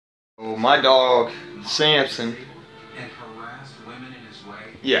Oh, my dog, Sampson.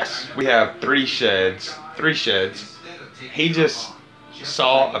 Yes, we have 3 sheds. He just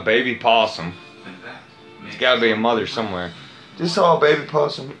saw a baby possum. It's got to be a mother somewhere. Just saw a baby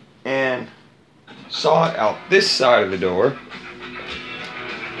possum and saw it out this side of the door.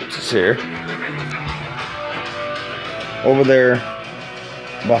 Which is here. Over there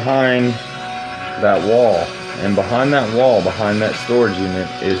behind that wall. And behind that wall, behind that storage unit,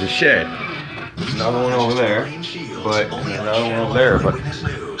 is a shed. There's another one over there, but another one over there. But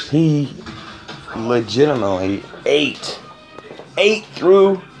he legitimately ate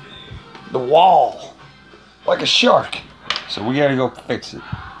through the wall like a shark. So we gotta go fix it.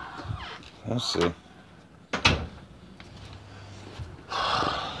 Let's see.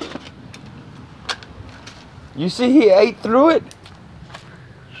 You see he ate through it?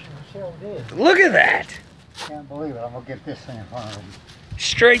 Sure did. Look at that. Can't believe it. I'm gonna get this thing in front of him.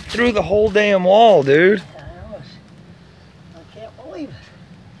 Straight through the whole damn wall, dude. I can't believe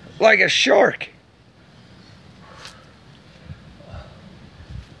it. Like a shark.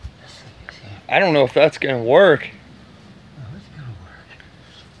 I don't know if that's gonna work. Oh, it's gonna work.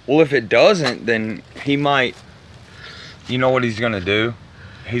 Well, if it doesn't, then he might. You know what he's gonna do?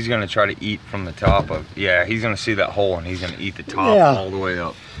 He's gonna try to eat from the top of. Yeah, he's gonna see that hole and he's gonna eat the top all the way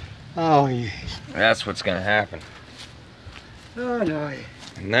up. Oh yeah. That's what's gonna happen. Oh no.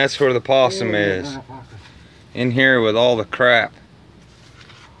 And that's where the possum is. In here with all the crap.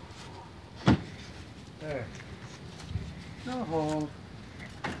 There. No hole.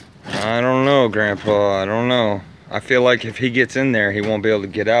 I don't know, Grandpa. I don't know. I feel like if he gets in there, he won't be able to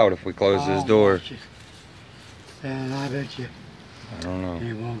get out if we close his door. And I bet you. I don't know.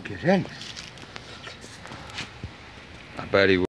 He won't get in. I bet he will.